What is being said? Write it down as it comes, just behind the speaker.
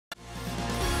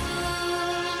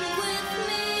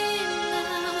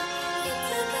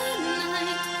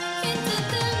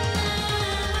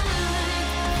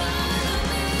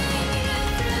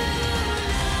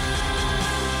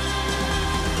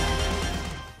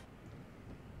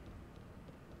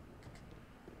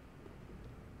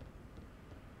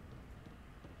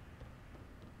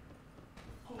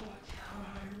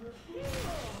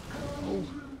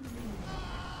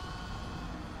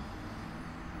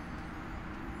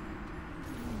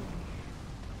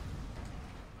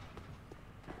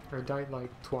I died like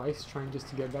twice trying just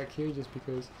to get back here, just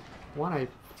because one, I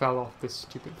fell off this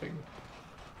stupid thing,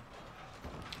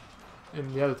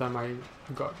 and the other time I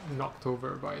got knocked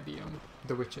over by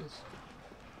the witches.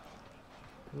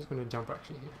 I'm just gonna jump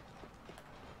actually here.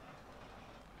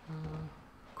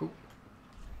 Cool.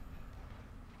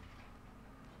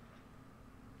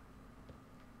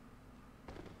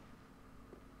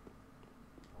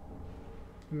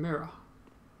 Mirror.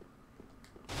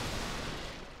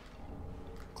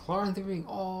 Chloranthy ring.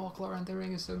 Oh, Chloranthy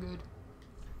ring is so good.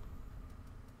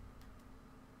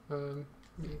 Let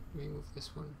me move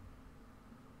this one.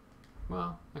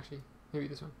 Well, actually, maybe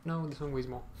this one. No, this one weighs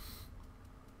more.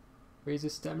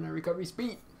 Raises stamina recovery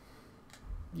speed.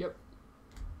 Yep.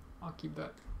 I'll keep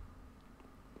that.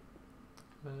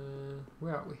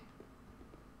 Where are we?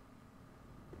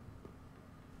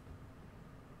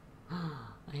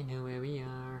 I know where we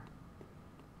are.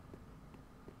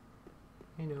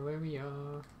 I know where we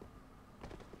are.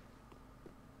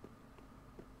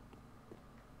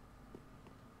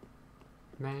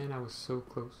 Man, I was so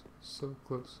close. So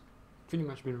close. Pretty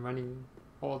much been running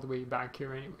all the way back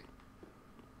here anyway.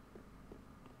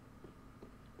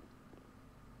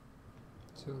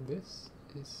 So this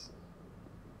is...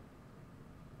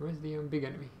 Where's the big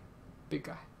enemy? Big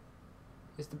guy.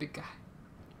 It's the big guy.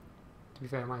 To be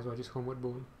fair, I might as well just homeward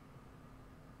bone.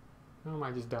 I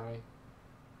might just die.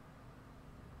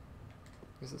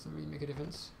 Guess that doesn't really make a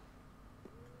difference.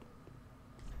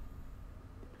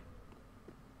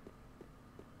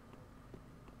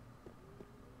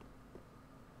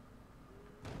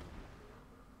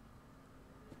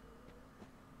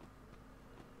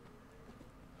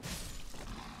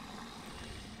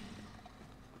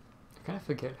 I kind of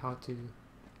forget how to...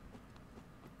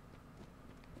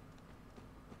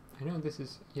 I know this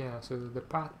is... Yeah, so the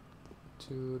path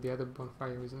to the other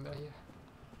bonfire isn't there, yeah.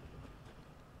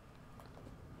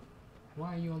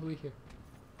 Why are you all the way here?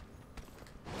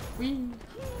 Whee!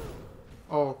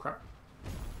 Oh crap.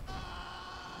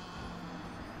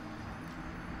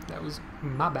 That was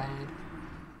my bad.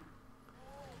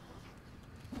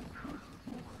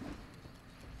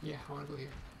 Yeah, I wanna go here.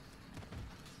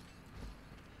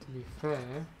 To be fair...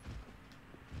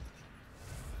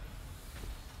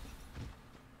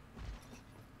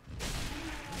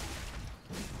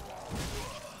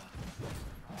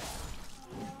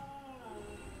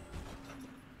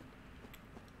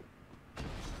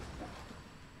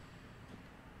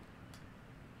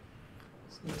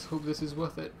 Let's hope this is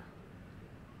worth it.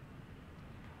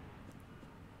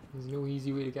 There's no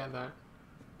easy way to get that.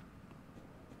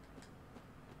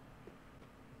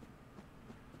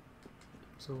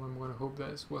 So I'm gonna hope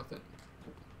that it's worth it.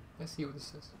 Let's see what this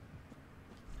says.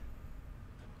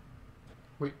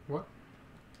 Wait, what?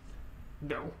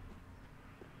 No.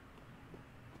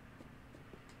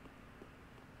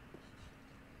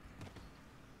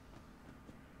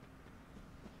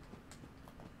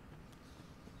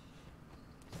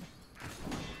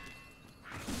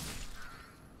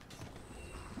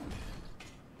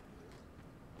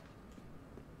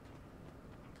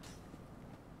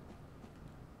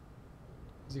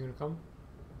 Is he gonna come?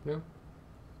 No?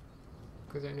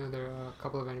 Because I know there are a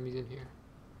couple of enemies in here.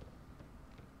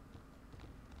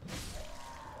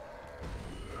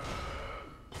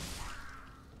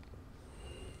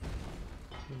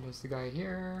 And there's the guy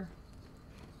here.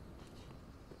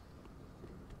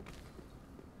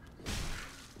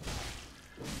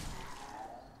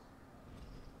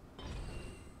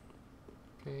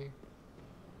 Okay.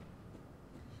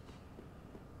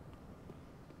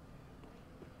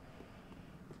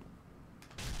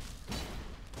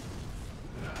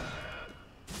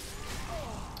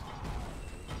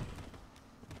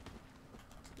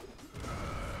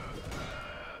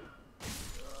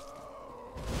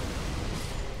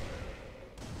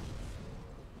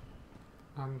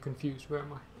 I'm confused. Where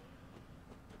am I?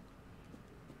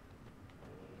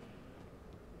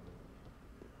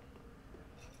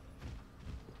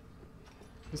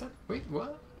 Is that... Wait,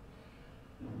 what?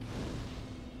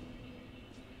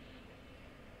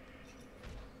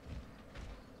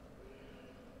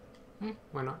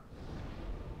 Why not?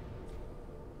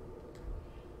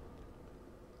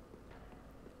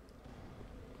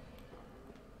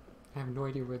 I have no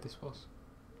idea where this was.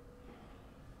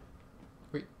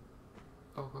 Wait.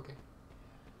 Oh, okay.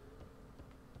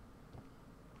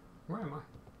 Where am I?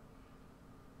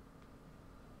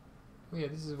 Oh yeah,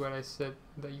 this is where I said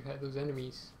that you had those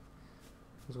enemies.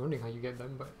 I was wondering how you get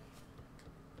them, but...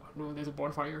 Oh no, there's a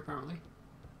bonfire apparently.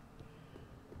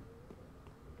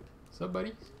 What's up,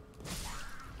 buddy?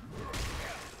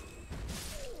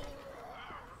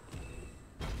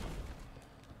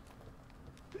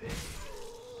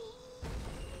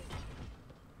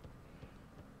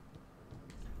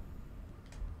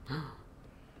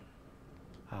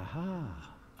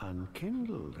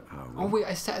 unkindled, are we? Oh wait,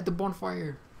 I sat at the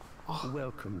bonfire. Oh.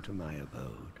 Welcome to my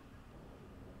abode.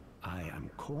 I am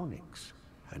Cornix,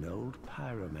 an old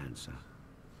pyromancer.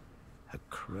 A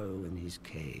crow in his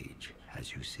cage,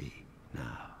 as you see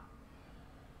now.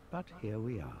 But here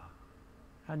we are,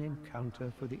 an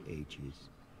encounter for the ages.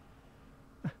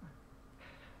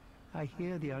 I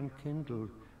hear the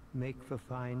unkindled make for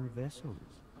fine vessels.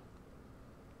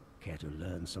 Care to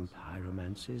learn some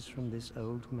pyromancies from this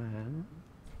old man?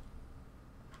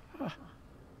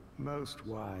 Most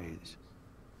wise.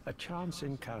 A chance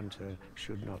encounter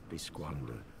should not be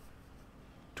squandered.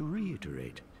 To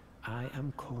reiterate, I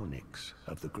am Cornix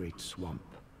of the Great Swamp.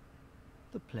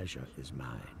 The pleasure is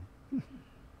mine.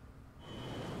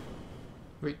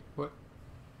 Wait, what?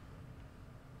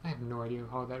 I have no idea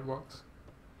how that works.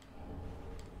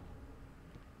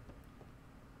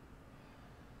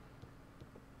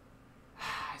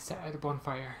 I sat at a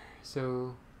bonfire,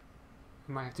 so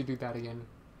I might have to do that again.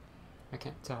 I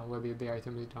can't tell whether the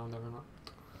item is down there or not.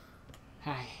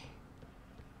 Hi.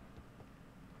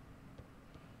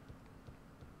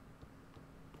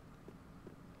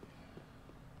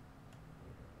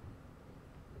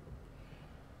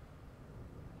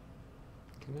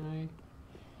 Can I?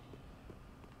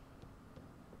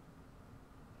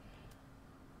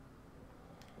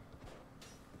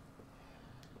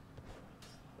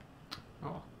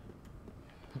 Oh,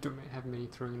 I don't have many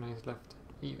throwing knives left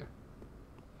either.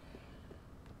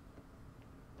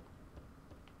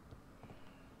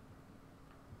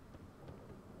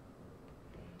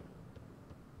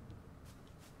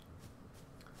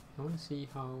 I want to see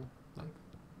how, like,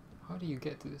 how do you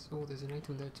get to this? Oh, there's an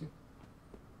item there too.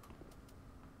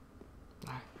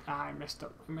 I messed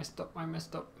up, I messed up, I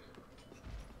messed up.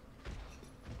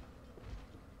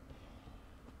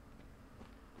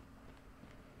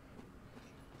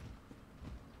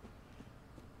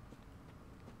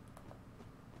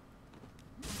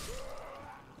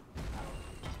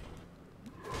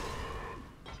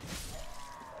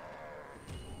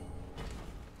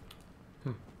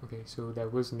 Okay, so there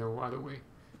was no other way.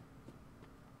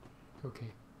 Okay.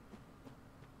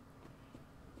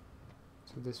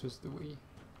 So this was the way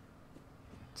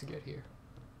to get here.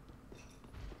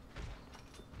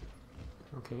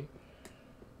 Okay.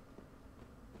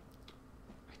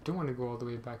 I don't want to go all the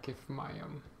way back if my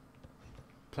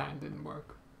plan didn't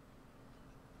work.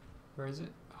 Where is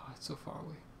it? Oh, it's so far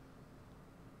away.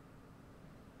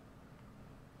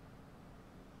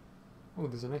 Oh,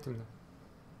 there's an item there.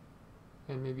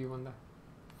 And maybe one there.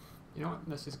 You know what?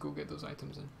 Let's just go get those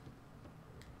items in.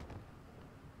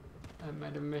 I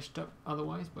might have messed up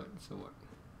otherwise, but so what?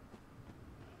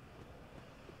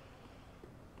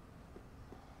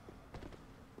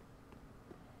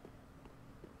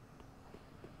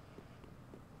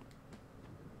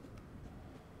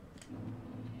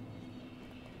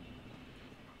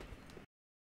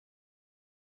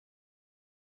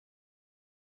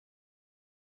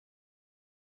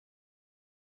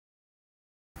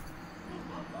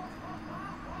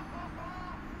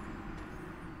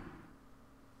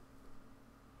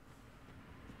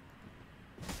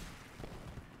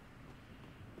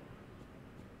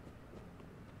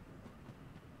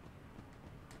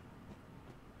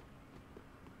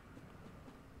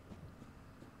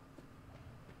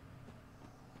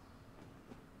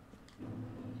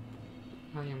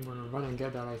 I am gonna run and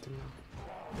get that item now.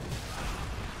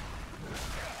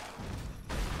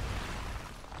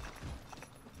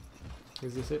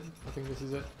 Is this it? I think this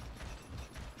is it.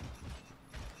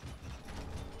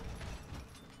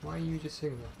 Why are you just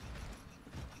sitting there?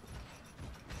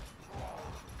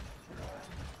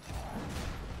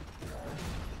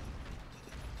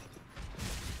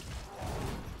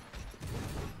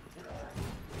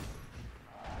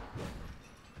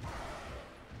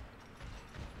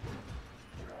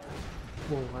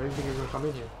 Whoa, I didn't think it was gonna come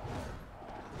in here.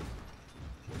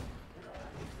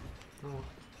 Oh,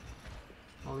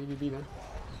 I'll leave you be then.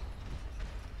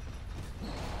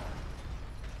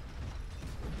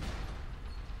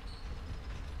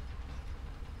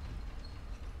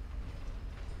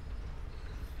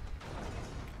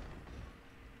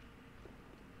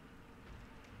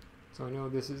 So I know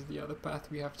this is the other path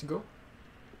we have to go.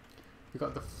 We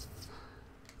got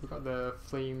the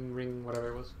flame ring, whatever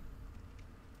it was.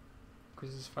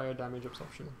 Increases fire damage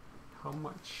absorption. How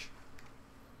much?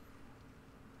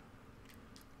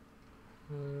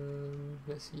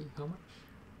 Let's see, how much?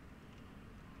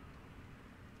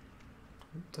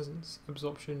 It doesn't.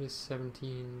 Absorption is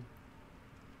 17.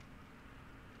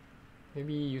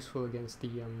 Maybe useful against the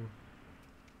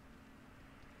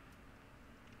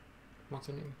what's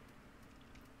her name?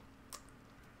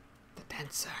 The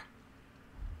dancer.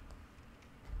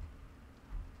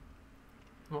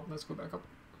 Oh, let's go back up.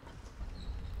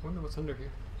 I wonder what's under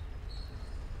here.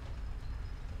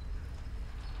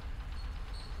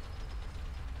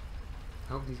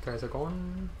 I hope these guys are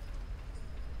gone.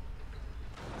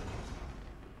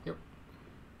 Yep.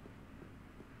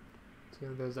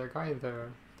 So there's a guy there.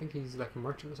 I think he's like a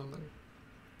merchant or something.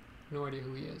 No idea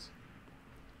who he is.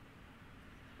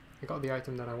 I got the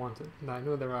item that I wanted. And I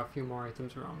know there are a few more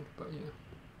items around, but yeah.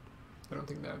 I don't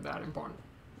think they're that important.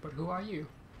 But who are you?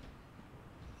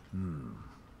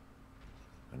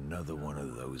 Another one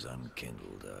of those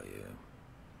unkindled, are you?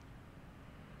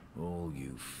 All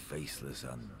you faceless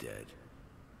undead,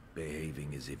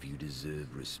 behaving as if you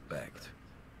deserve respect.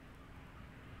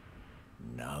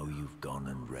 Now you've gone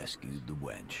and rescued the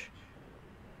wench.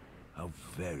 How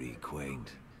very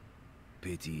quaint.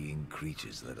 Pitying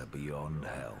creatures that are beyond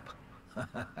help.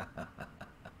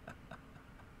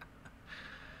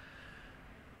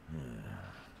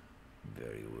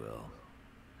 Very well.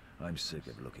 I'm sick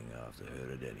of looking after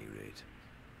her at any rate.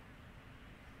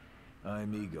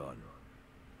 I'm Egon,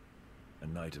 a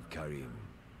knight of Karim.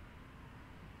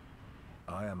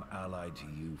 I am allied to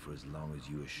you for as long as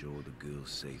you assure the girl's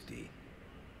safety.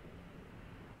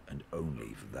 And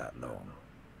only for that long.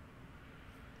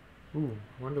 Ooh,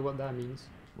 I wonder what that means.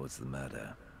 What's the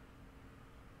matter?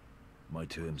 My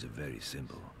terms are very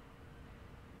simple.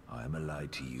 I am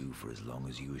allied to you for as long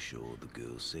as you assure the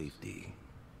girl's safety.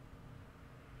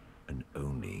 And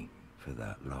only for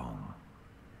that long.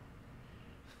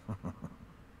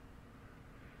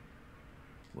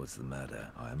 What's the matter?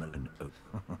 I am an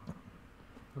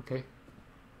Okay.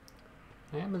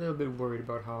 I am a little bit worried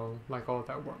about how, like, all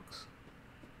that works.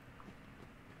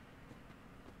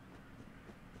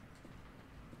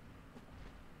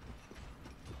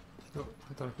 Oh,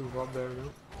 I thought I could go up there, no?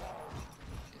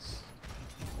 Yes.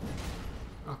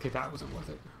 Okay, that wasn't worth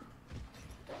it.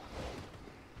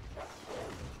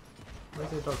 Where's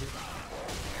the doggy?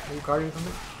 Are you guarding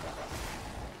something?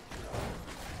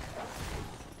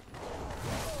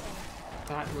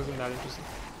 That wasn't that interesting.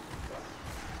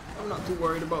 I'm not too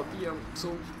worried about the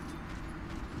soul.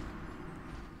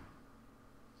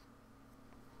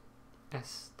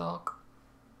 S-Stock.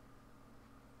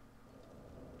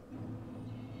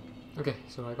 Okay,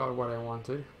 so I got what I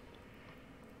wanted.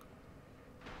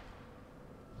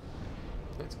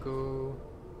 Let's go.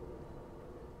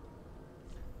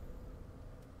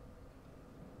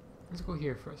 Let's go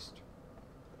here first.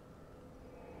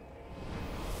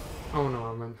 Oh no,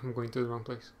 I'm going to the wrong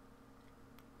place.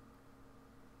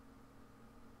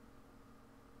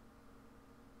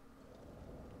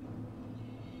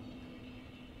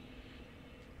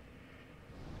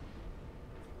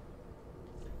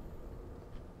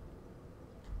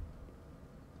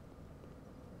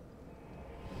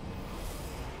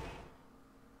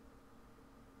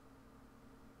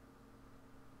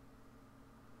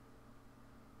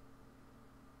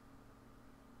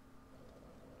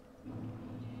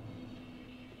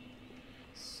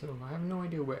 So I have no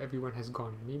idea where everyone has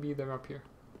gone. Maybe they're up here.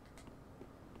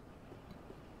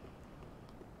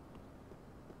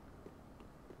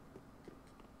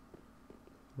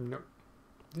 Nope.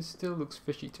 This still looks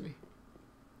fishy to me.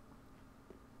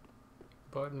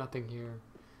 But nothing here.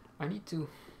 I need to...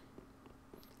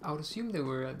 I would assume they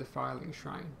were at the Firelink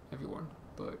Shrine, everyone.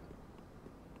 But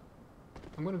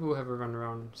I'm gonna go have a run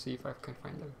around, see if I can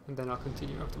find them. And then I'll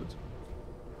continue afterwards.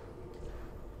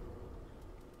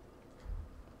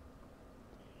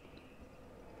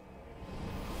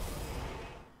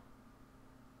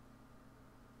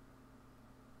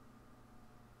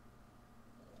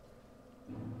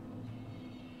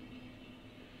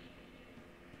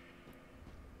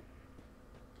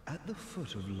 At the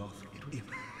foot of Loth...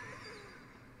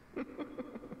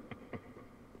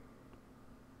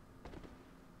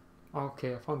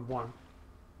 Okay, I found one.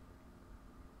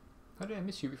 How did I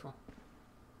miss you before?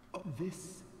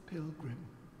 This pilgrim,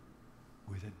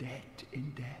 with a debt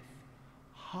in death,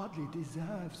 hardly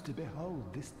deserves to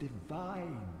behold this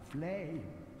divine flame.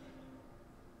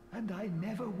 And I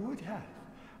never would have,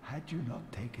 had you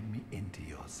not taken me into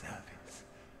your service.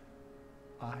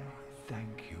 I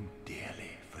thank you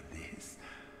dearly for this,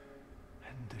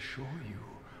 and assure you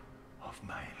of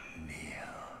my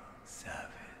leal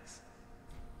service.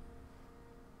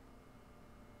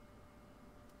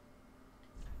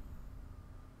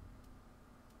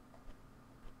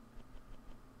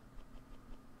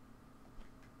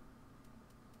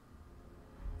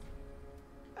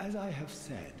 As I have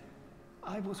said,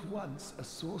 I was once a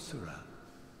sorcerer.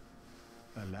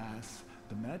 Alas,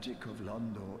 the magic of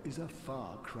Londor is a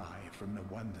far cry from the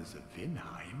wonders of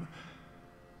Vinheim.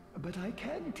 But I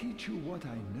can teach you what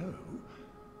I know.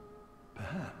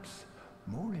 Perhaps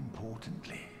more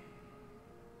importantly,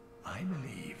 I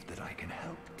believe that I can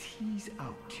help tease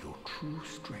out your true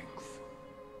strength.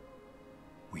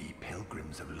 We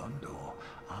pilgrims of Londor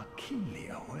are keenly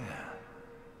aware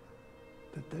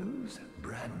that those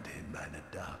branded by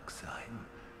the dark sign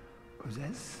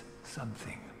possess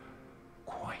something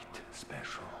quite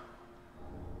special.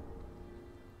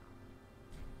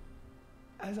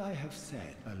 As I have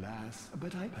said, alas,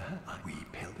 but we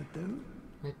pilgrim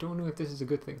though? I don't know if this is a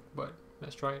good thing, but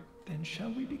let's try it. Then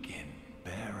shall we begin?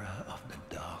 Bearer of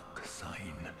the dark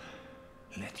sign,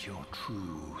 let your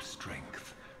true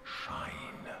strength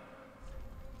shine.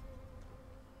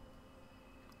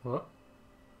 What?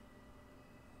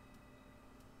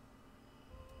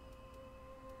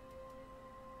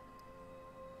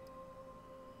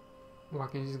 Well, I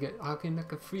can just get, I can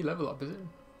like a free level up, is it?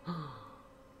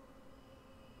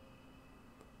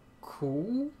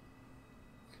 Cool.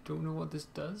 I don't know what this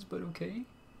does, but okay.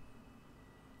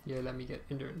 Yeah, let me get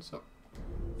endurance up.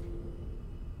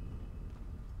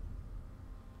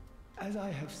 As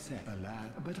I have said, alas,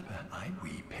 but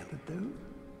we pilgrim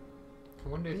though? I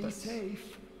wonder if Be that's...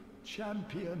 safe,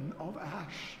 champion of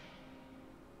Ash.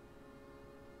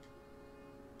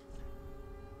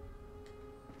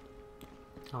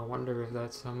 I wonder if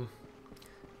that's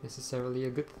necessarily a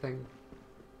good thing.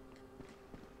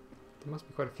 There must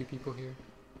be quite a few people here.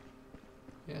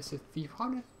 Yes, a thief.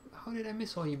 How did I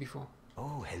miss all you before?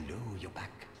 Oh, hello, you're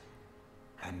back.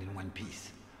 And in one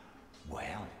piece.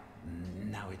 Well,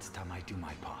 now it's time I do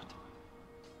my part.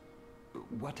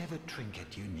 Whatever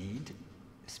trinket you need,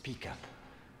 speak up.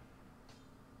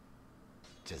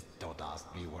 Just don't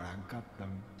ask me where I got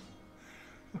them.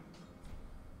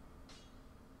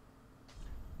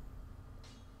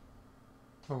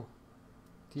 Oh,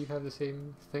 do you have the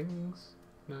same things?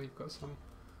 No, you've got some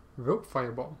rope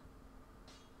fireball.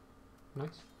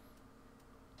 Nice.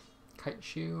 Kite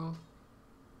shield.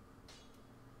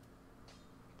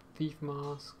 Thief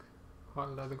mask.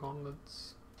 Hard leather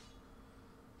gauntlets.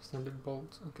 Standard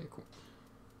bolt. Okay, cool.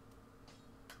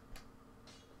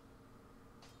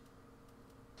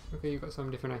 Okay, you got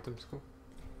some different items. Cool.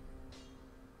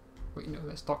 Wait, no,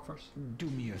 let's talk first. Do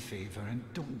me a favor and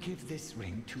don't give this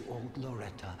ring to old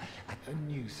Loretta. A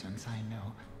nuisance, I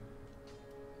know.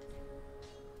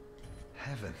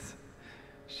 Heavens,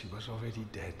 she was already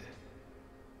dead.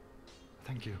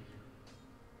 Thank you.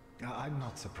 I'm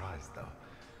not surprised, though.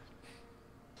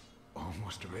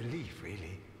 Almost a relief,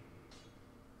 really.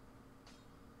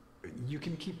 You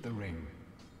can keep the ring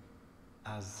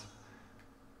as,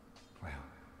 well,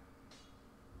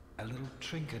 a little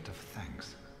trinket of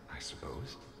thanks, I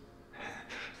suppose.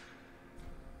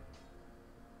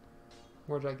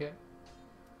 What did I get?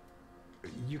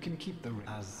 You can keep the ring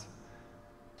as,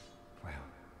 well,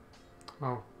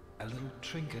 Oh, a little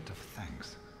trinket of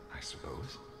thanks, I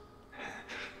suppose.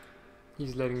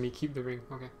 he's letting me keep the ring.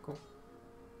 Okay, cool.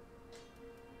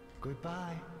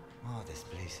 Goodbye. Oh, this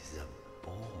place is a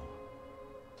bore.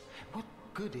 What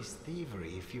good is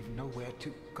thievery if you've nowhere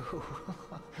to go?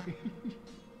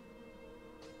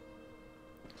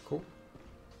 Cool.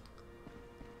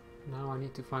 Now I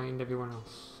need to find everyone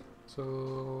else.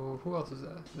 So, who else is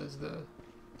there? There's the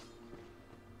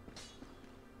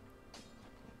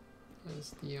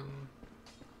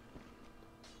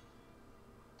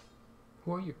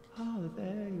who are you? Ah,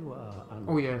 there you are.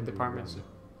 Oh yeah, the unhumble pyramids. one.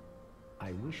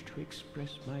 I wish to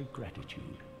express my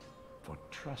gratitude for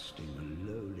trusting a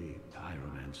lowly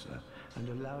pyromancer and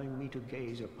allowing me to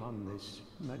gaze upon this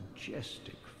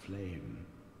majestic flame.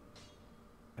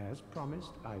 As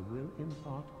promised, I will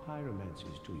impart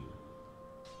pyromancies to you.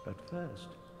 But first,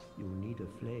 you'll need a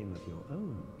flame of your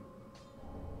own.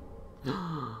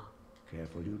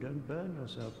 Careful you don't burn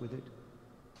yourself with it.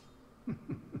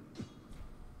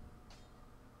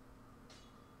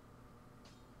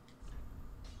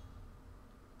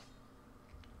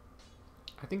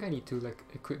 I think I need to like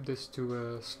equip this to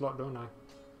a slot, don't I?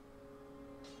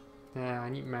 Yeah, I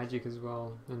need magic as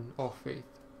well and off faith,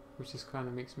 which just kind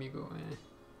of makes me go eh.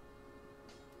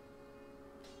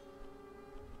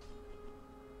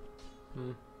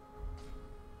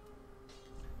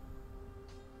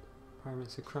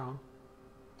 Pyromancer crown.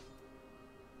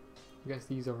 I guess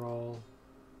these are all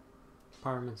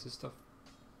pyromancer stuff.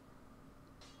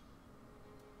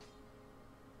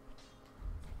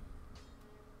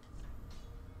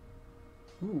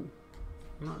 Ooh,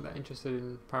 I'm not that interested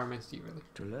in pyromancy really.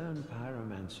 To learn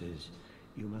pyromancies,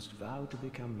 you must vow to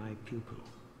become my pupil.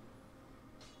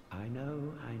 I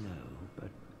know,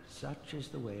 but such is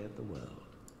the way of the world.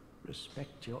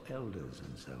 Respect your elders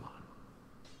and so on.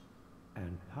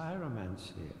 And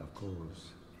pyromancy, of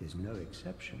course, is no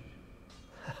exception.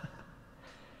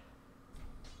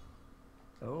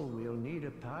 Oh, we'll need a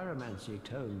pyromancy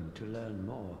tome to learn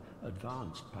more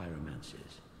advanced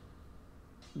pyromancies.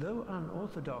 Though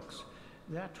unorthodox,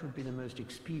 that would be the most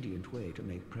expedient way to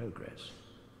make progress.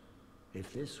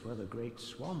 If this were the Great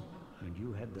Swamp, and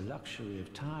you had the luxury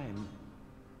of time,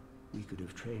 we could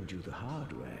have trained you the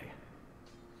hard way.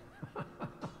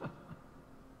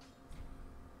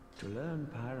 To learn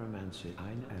pyromancy,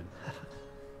 I know.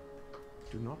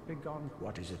 Do not be gone.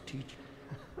 What is a teacher?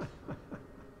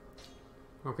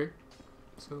 Okay.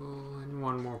 So, and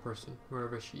one more person,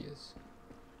 wherever she is.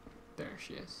 There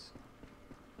she is.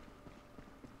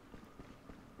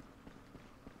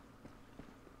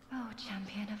 Oh,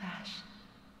 Champion of Ash.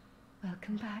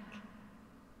 Welcome back.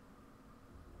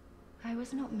 I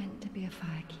was not meant to be a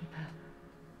firekeeper,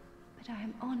 but I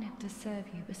am honored to serve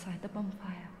you beside the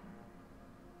bonfire.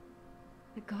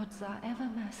 The gods are ever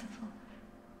merciful.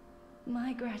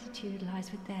 My gratitude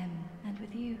lies with them and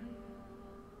with you.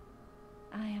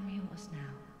 I am yours now.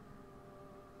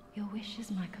 Your wish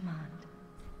is my command.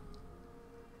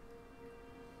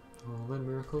 All the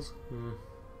miracles?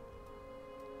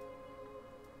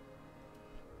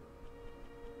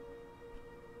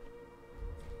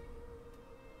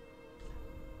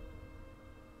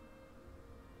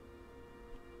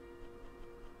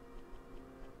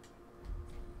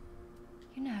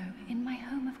 You know, in my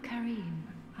home of Karim,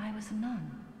 I was a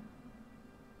nun.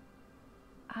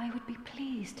 I would be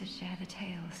pleased to share the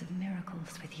tales of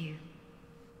miracles with you.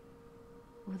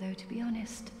 Although, to be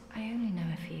honest, I only know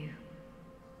a few.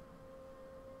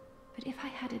 But if I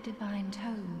had a divine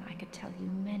tome, I could tell you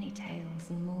many tales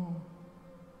and more.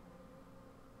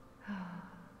 Oh,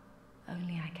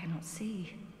 only I cannot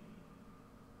see.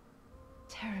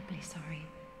 Terribly sorry,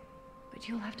 but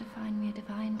you'll have to find me a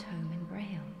divine tome in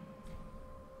Braille.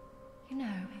 You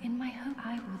know, in my home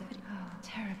I will... Oh,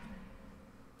 terrible.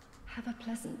 Have a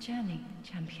pleasant journey,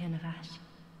 Champion of Ash.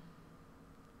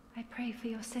 I pray for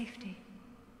your safety.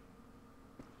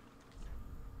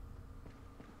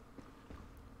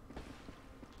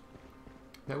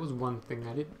 That was one thing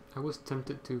I did. I was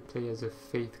tempted to play as a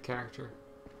Faith character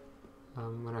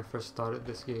when I first started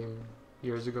this game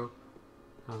years ago.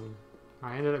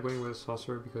 I ended up going with a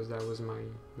sorcerer because that was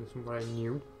what I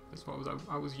knew. That's what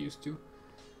I was used to.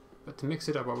 But to mix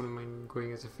it up, I wouldn't mind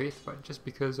going as a Faith, but just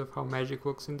because of how magic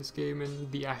works in this game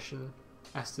and the Ashen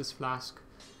Estus Flask,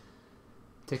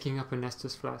 taking up an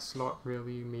Estus Flask slot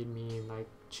really made me like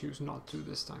choose not to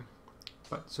this time.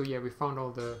 But so yeah, we found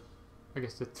all the, I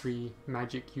guess the 3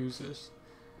 magic users: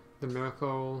 the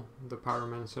Miracle, the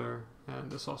Pyromancer,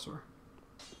 and the Sorcerer.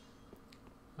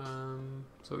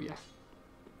 So yeah,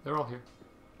 they're all here.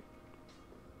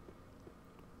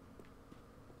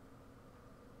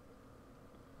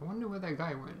 I wonder where that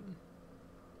guy went.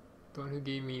 The one who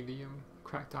gave me the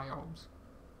cracked eye orbs.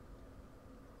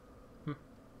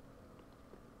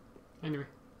 Anyway,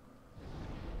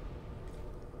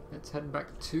 let's head back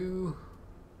to...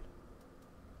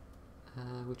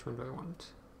 which one do I want?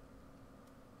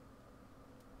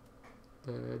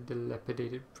 The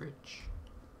dilapidated bridge.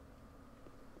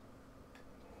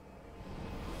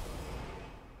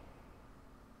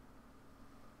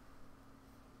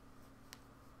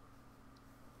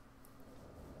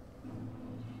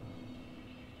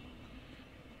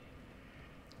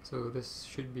 So this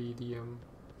should be the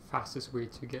fastest way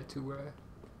to get to where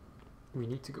we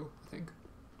need to go, I think.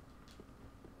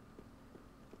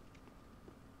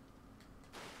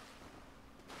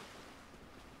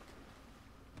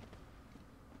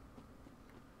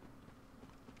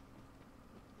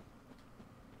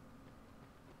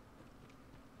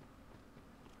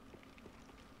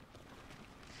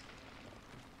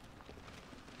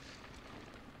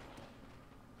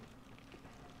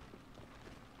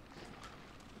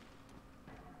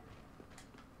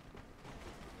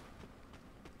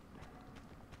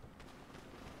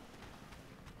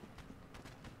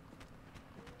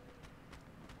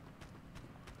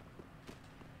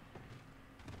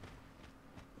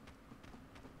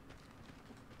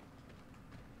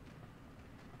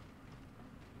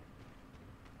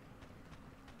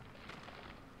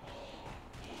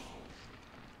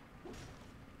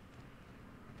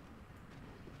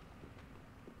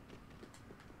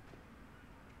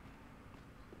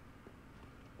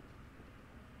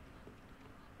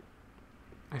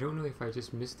 I don't know if I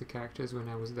just missed the characters when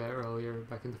I was there earlier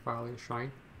back in the Firelink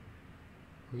Shrine.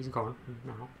 He's gone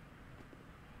now.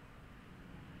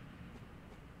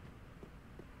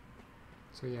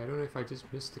 So yeah, I don't know if I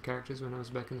just missed the characters when I was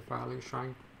back in the Firelink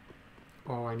Shrine,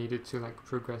 or I needed to like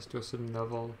progress to a certain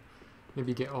level,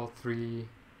 maybe get all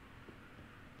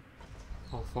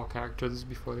 4 characters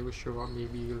before they would show up,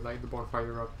 maybe light the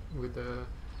bonfire up with the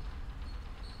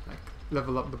like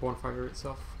level up the bonfire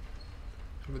itself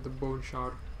with the bone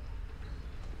shard.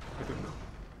 I don't know,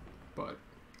 but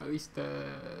at least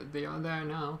they are there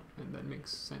now, and that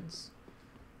makes sense.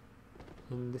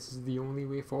 And this is the only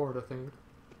way forward, I think,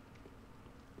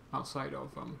 outside of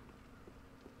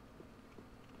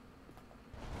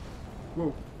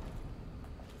whoa.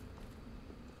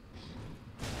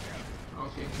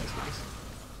 Okay, that's nice.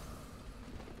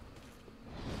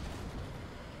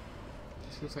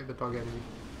 This looks like the dog enemy.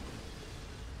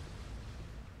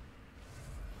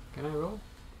 Can I roll?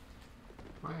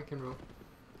 Why I can roll?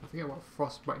 I forget what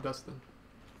frostbite does then.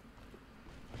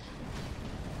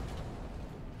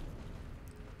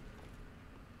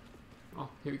 Oh,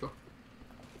 here we go.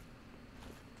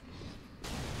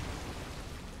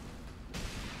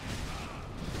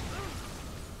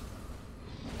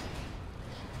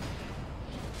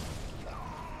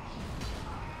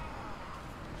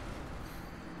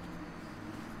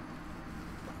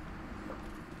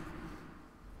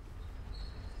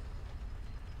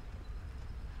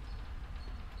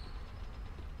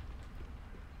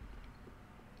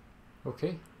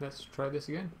 Okay, let's try this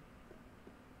again.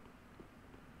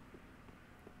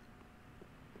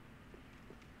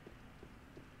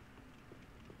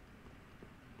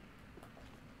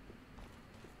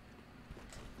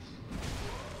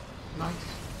 Nice.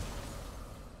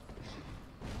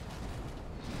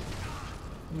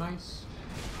 Nice.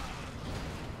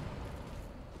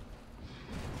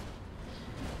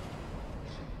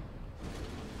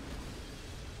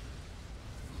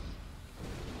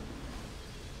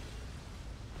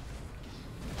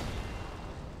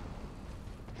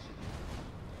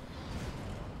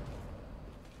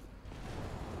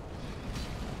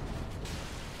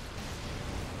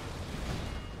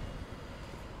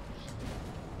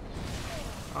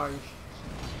 Ay.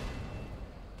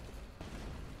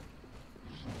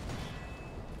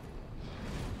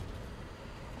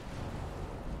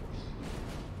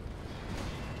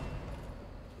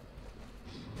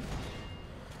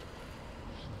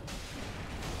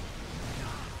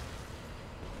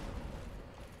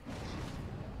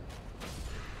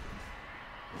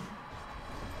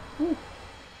 Ooh.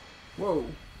 Whoa.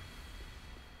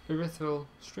 Erythral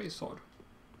straight sword.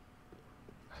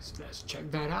 Let's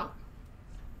check that out.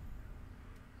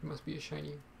 It must be a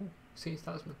shiny Saint's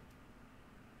Talisman.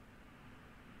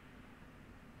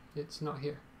 It's not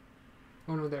here.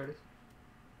 Oh no, there it is.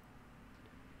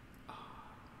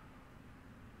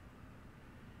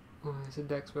 Oh, it's a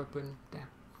dex weapon. Damn.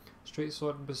 Straight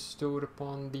sword bestowed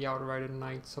upon the outrider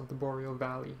knights of the Boreal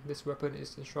Valley. This weapon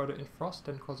is enshrouded in frost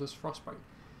and causes frostbite.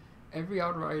 Every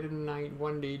outrider knight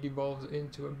one day devolves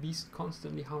into a beast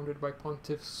constantly hounded by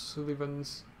Pontiff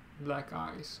Sullivan's black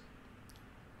eyes.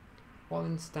 While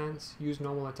in stance, use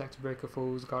normal attack to break a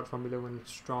foe's guard from below and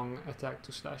strong attack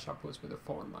to slash upwards with a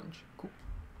forward lunge. Cool.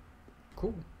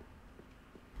 Cool.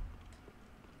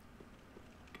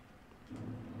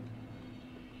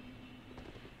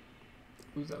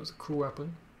 Ooh, that was a cool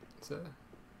weapon. It's a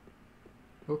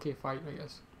okay fight, I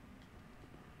guess.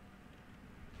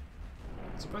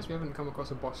 Surprised we haven't come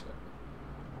across a boss yet.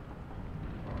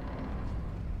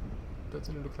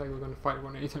 Doesn't look like we're going to fight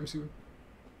one anytime soon.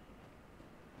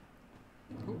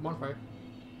 Oh, bonfire.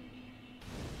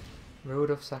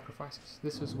 Road of Sacrifices.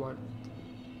 This is what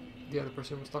the other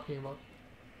person was talking about.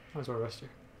 Might as well rest here.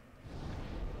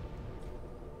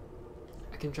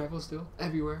 I can travel still,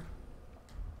 everywhere.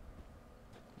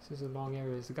 This is a long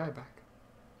area. Is the guy back?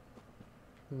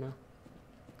 No.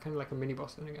 Kind of like a mini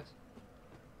boss then, I guess.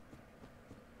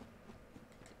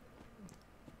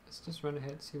 Let's just run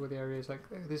ahead, see what the area is like.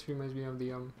 This reminds me of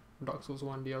the Dark Souls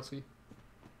 1 DLC.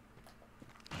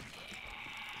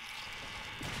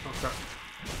 Oh crap.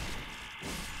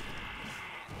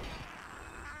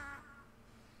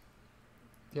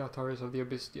 The Altares of the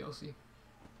Abyss DLC.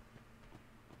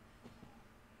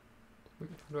 Wait,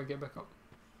 how do I get back up?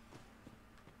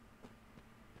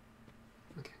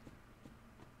 Okay.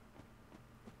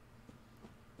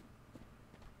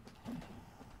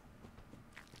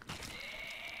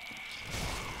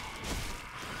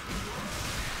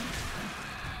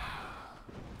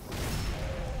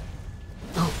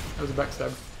 Oh, that was a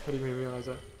backstab. I didn't even realize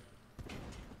that.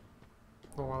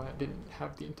 Oh, well, I didn't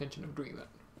have the intention of doing that.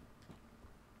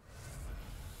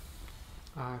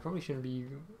 I probably shouldn't be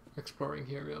exploring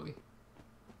here, really.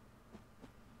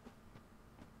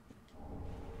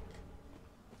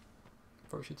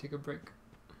 Probably should take a break.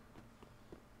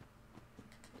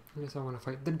 Unless I want to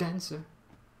fight the dancer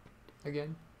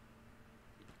again.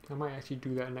 I might actually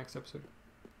do that next episode.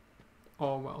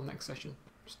 Oh, well, next session.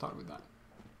 Start with that.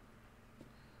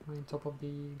 Am I on top of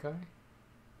the guy?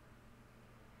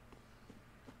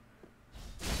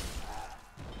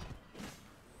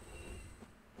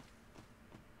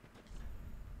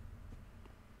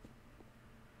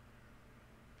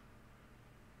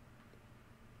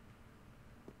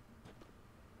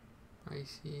 I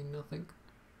see nothing.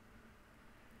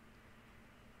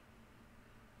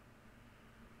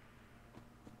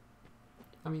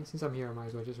 I mean, since I'm here, I might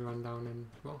as well just run down and,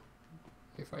 well,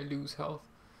 if I lose health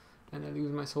and I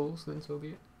lose my souls, then so be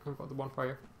it. I've got the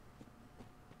bonfire.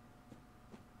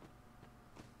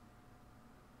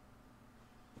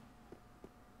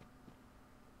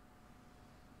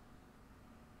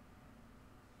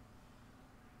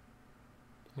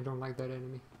 I don't like that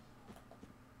enemy.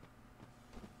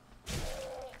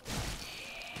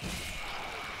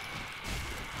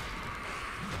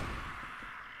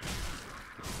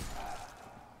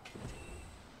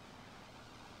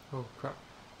 Oh crap.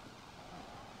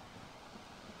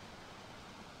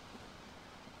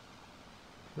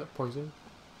 Is that poison?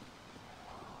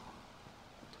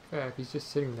 Yeah, if he's just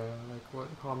sitting there, like what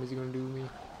harm is he gonna do me?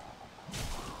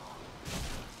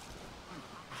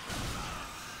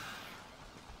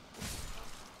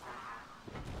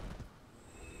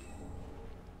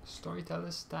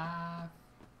 Storyteller staff.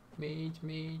 Mage.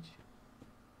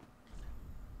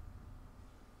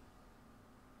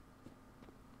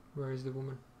 Where is the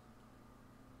woman?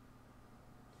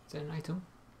 Is that an item?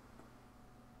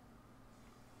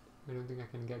 I don't think I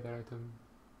can get that item.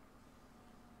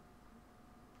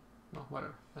 No,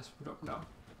 whatever. Let's drop down.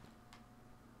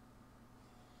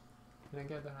 Can I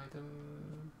get that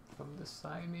item from this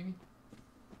side, maybe?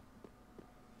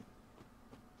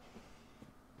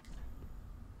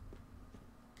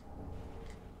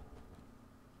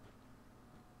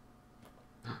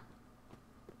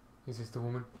 Is this the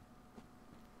woman?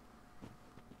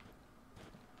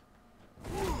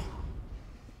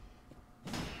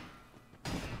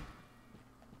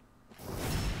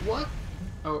 What?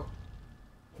 Oh.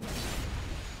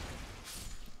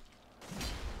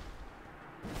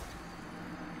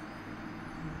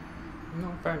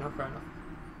 No, fair enough.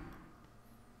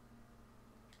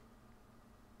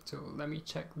 So let me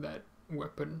check that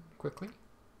weapon quickly.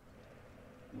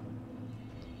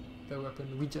 The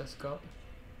weapon we just got.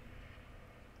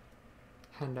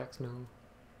 Hand axe,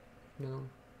 no.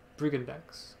 Brigand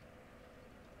axe.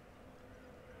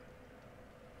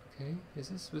 Okay, was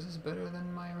this better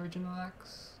than my original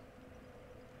axe?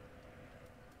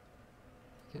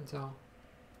 I can't tell.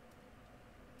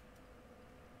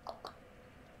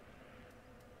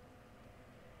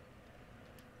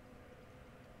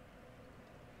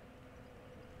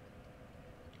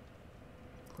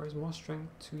 Requires more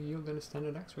strength to yield than a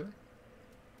standard axe, really?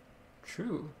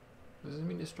 True. Does this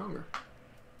mean it's stronger?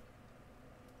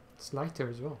 It's lighter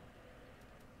as well.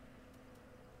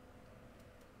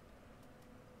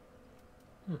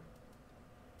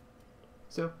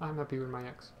 Still, I'm happy with my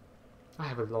axe. I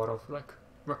have a lot of, like,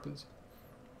 weapons.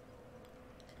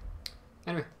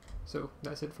 Anyway, so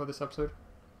that's it for this episode.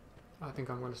 I think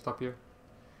I'm going to stop here.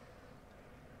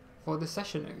 For this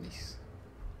session, at least.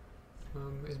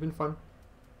 It's been fun.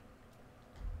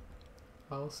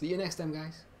 I'll see you next time,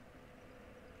 guys.